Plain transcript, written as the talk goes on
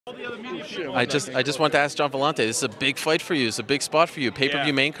I just want to ask Gian Villante. This is a big fight for you. It's a big spot for you.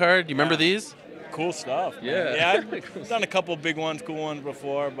 Pay-per-view main card. You remember these? Cool stuff. Yeah. Yeah, I've done a couple big ones, cool ones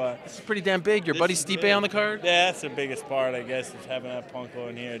before, but This is pretty damn big. Your buddy Stipe on the card? yeah, that's the biggest part, I guess, is having that Punko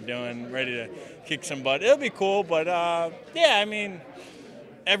in here ready to kick some butt. It'll be cool, but yeah, I mean,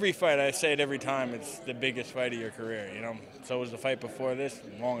 every fight, I say it every time, it's the biggest fight of your career, you know. So was the fight before this,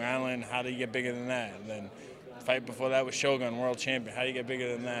 Long Island. How do you get bigger than that? And then the fight before that was Shogun, world champion. How do you get bigger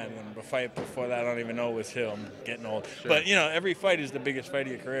than that? And then the fight before that, I don't even know, was Hill. I'm getting old. Sure. But, you know, every fight is the biggest fight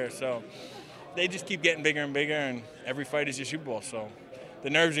of your career. So they just keep getting bigger and bigger, and every fight is your Super Bowl. So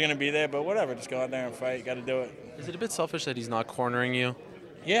the nerves are going to be there, but whatever. Just go out there and fight. You got to do it. Is it a bit selfish that he's not cornering you?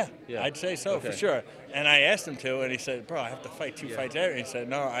 Yeah, I'd say so, Okay. for sure. And I asked him to, and he said, bro, I have to fight two fights every. And he said,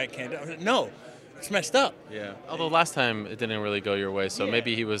 no, I can't do it. I said, no, it's messed up. Yeah. Although last time it didn't really go your way, so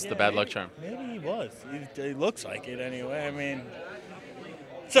maybe he was the bad luck charm. Maybe he was. He looks like it anyway. I mean,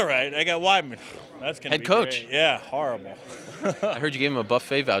 it's all right. I got Weidman. That's going to Head be coach. great. Yeah, horrible. I heard you gave him a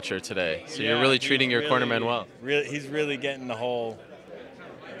buffet voucher today, so you're Yeah, really he's treating your cornerman well. He's really getting the whole,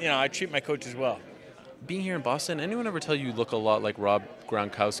 you know, I treat my coaches well. Being here in Boston, anyone ever tell you look a lot like Rob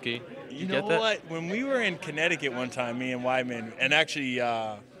Gronkowski? You get know that? what? When we were in Connecticut one time, me and Weidman, and actually,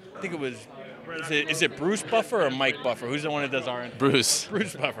 I think it was, is it Bruce Buffer or Mike Buffer? Who's the one that does our Bruce.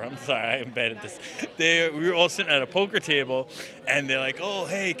 Bruce Buffer. I'm sorry, I'm bad at this. We were all sitting at a poker table, and they're like, "Oh,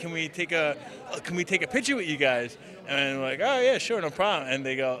 hey, can we take a picture with you guys?" And we're like, "Oh yeah, sure, no problem." And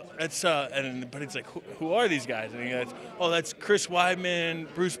they go, "That's but it's like, who are these guys?" And he goes, "Oh, that's Chris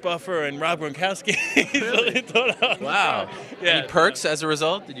Weidman, Bruce Buffer, and Rob Gronkowski." Wow. Yeah. Any perks as a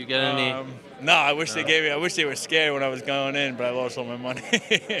result? Did you get any? No, I wish they gave me. I wish they were scared when I was going in, but I lost all my money.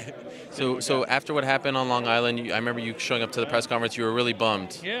 So after what happened on Long Island, I remember you showing up to the press conference. You were really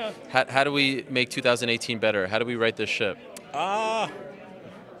bummed. Yeah. How do we make 2018 better? How do we right this ship?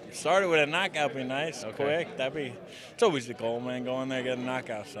 Started with a knockout, be nice, Okay. quick. It's always the goal, man. Go in there, get a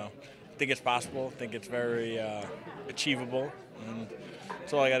knockout. So I think it's possible. I think it's very achievable, and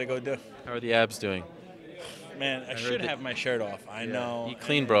that's all I got to go do. How are the abs doing? Man, I should have my shirt off. I know. Eat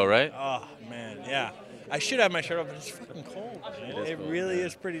clean, bro, right? Oh man, yeah. I should have my shirt off, but it's fucking cold, man. It really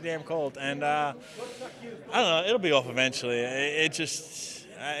is pretty damn cold, and I don't know. It'll be off eventually.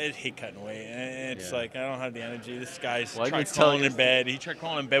 I hate cutting weight. It's like I don't have the energy. This guy's tried crawling in bed. He tried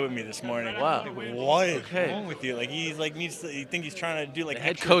crawling in bed with me this morning. Wow. What is wrong with you? Like you think he's trying to do like The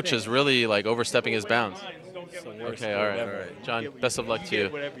head extra coach things. is really like overstepping his bounds. It's the worst Okay, thing all right. ever. John, best of luck to get you.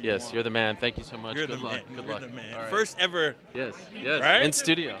 whatever you Yes, want. you're the man. Thank you so much. You're Good the luck. man. Good You're luck. the man. All right. First ever. Yes, Right? in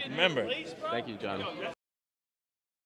studio. Remember. Thank you, John.